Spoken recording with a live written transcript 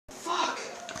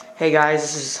Hey guys,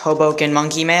 this is Hoboken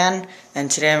Monkey Man, and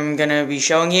today I'm going to be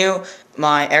showing you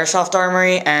my airsoft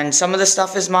armory, and some of the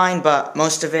stuff is mine, but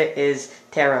most of it is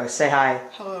Taro's. Say hi.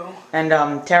 Hello. And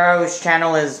Taro's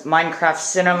channel is Minecraft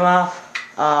Cinema,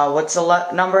 what's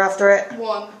the number after it?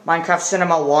 1. Minecraft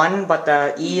Cinema 1, but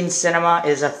the E in Cinema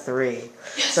is a 3.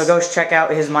 Yes. So go check out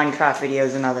his Minecraft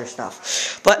videos and other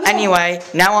stuff. But anyway,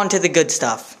 now on to the good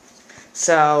stuff.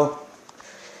 So,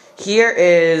 here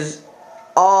is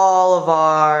all of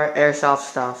our airsoft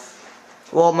stuff.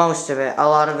 Well, most of it. A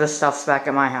lot of the stuff's back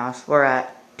at my house. We're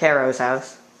at Taro's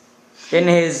house. In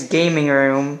his gaming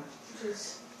room,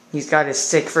 he's got his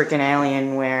sick freaking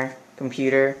Alienware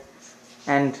computer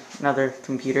and other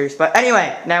computers. But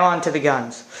anyway, now on to the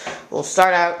guns. We'll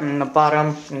start out in the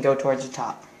bottom and go towards the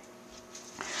top.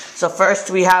 So first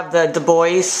we have the Du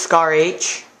Bois Scar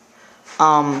H.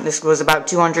 This was about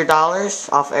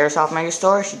 $200 off Airsoft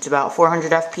Megastore. Shoots about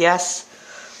 400 FPS.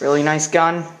 Really nice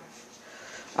gun.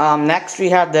 Next we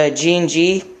have the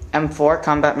G&G M4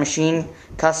 Combat Machine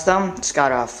Custom. It's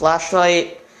got a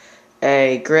flashlight,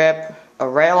 a grip, a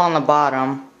rail on the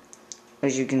bottom,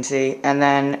 as you can see, and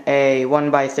then a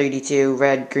 1x32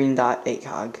 red green dot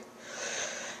ACOG.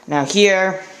 Now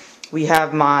here we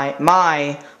have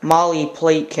my Molly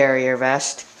plate carrier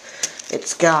vest.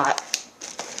 It's got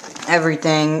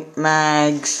everything,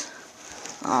 mags,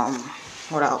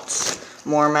 what else?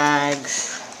 More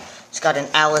mags. It's got an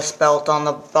Alice belt on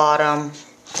the bottom,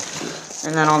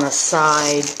 and then on the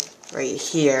side, right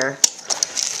here,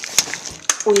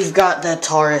 we've got the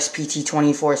Taurus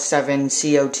PT-24/7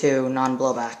 CO2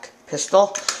 non-blowback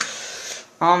pistol.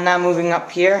 Now moving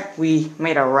up here, we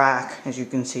made a rack, as you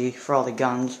can see, for all the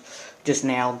guns. Just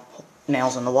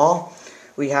nails on the wall.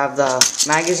 We have the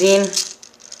magazine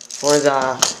for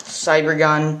the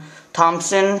Cybergun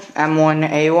Thompson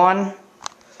M1A1.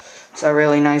 It's a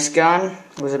really nice gun.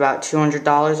 It was about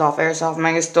 $200 off Airsoft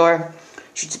Megastore.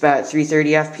 Shoots about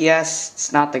 330 FPS.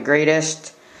 It's not the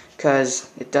greatest, because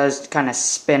it does kind of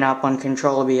spin up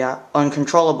uncontrollably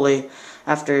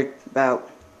after about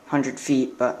 100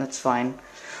 feet, but that's fine.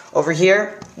 Over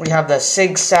here, we have the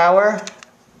Sig Sauer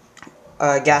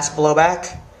gas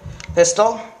blowback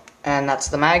pistol, and that's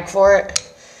the mag for it.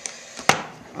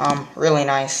 Really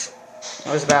nice.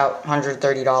 It was about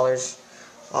 $130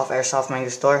 off Airsoft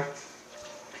Megastore.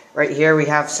 Right here we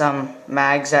have some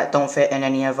mags that don't fit in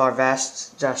any of our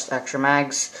vests, just extra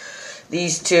mags.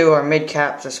 These two are mid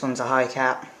caps, this one's a high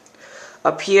cap.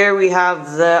 Up here we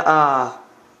have the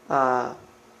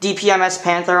DPMS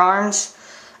Panther Arms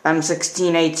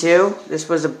M16A2. This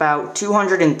was about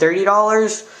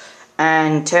 $230,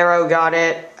 and Taro got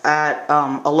it at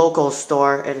a local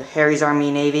store at Harry's Army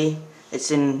Navy.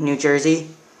 It's in New Jersey.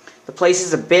 The place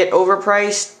is a bit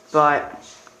overpriced, but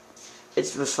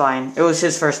it was fine. It was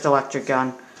his first electric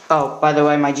gun. Oh, by the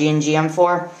way, my G&G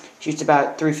M4 shoots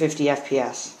about 350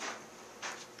 FPS.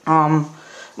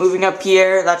 Moving up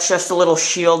here, that's just a little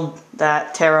shield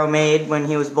that Taro made when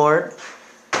he was bored.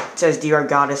 It says DR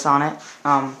Goddess on it.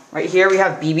 Right here we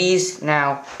have BBs.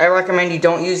 Now, I recommend you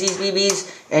don't use these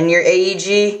BBs in your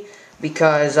AEG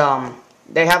because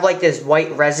they have like this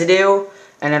white residue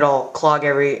and it'll clog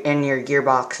in your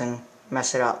gearbox and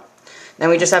mess it up. Then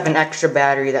we just have an extra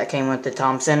battery that came with the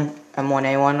Thompson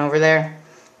M1A1 over there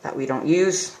that we don't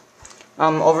use.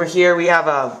 Over here we have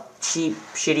a cheap,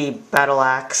 shitty battle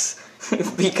axe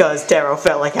because Taro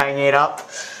felt like hanging it up.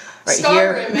 Right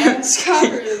Skyrim, man.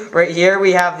 Skyrim. Right here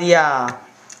we have the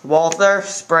Walther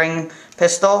spring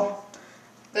pistol.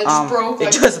 That just broke.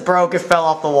 It just broke. It fell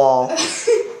off the wall.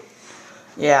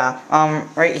 Yeah.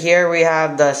 Right here we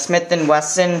have the Smith &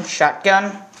 Wesson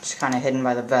shotgun. It's kind of hidden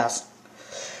by the vest.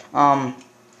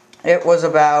 It was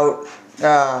about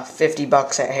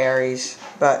 $50 at Harry's,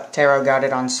 but Taro got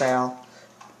it on sale.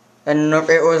 And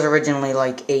it was originally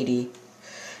like $80.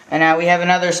 And now we have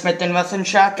another Smith & Wesson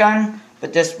shotgun,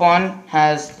 but this one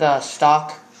has the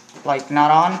stock like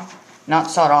not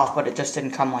sawed off, but it just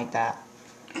didn't come like that.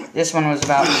 This one was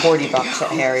about $40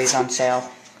 at Harry's on sale.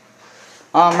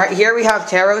 Right here we have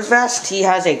Taro's vest. He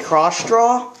has a cross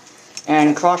draw,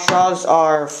 and cross draws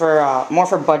are for more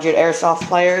for budget airsoft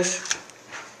players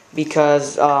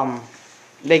because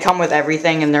they come with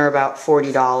everything and they're about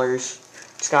 $40.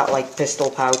 It's got like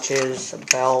pistol pouches, a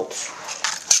belt,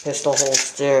 pistol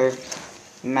holster,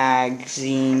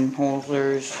 magazine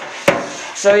holders.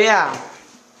 So yeah,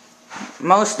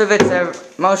 most of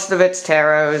it's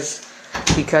Taro's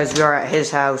because we are at his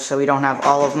house, so we don't have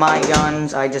all of my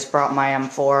guns. I just brought my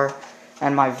M4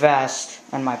 and my vest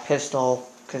and my pistol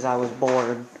because I was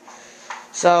bored.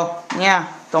 So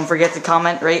yeah, don't forget to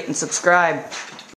comment, rate, and subscribe.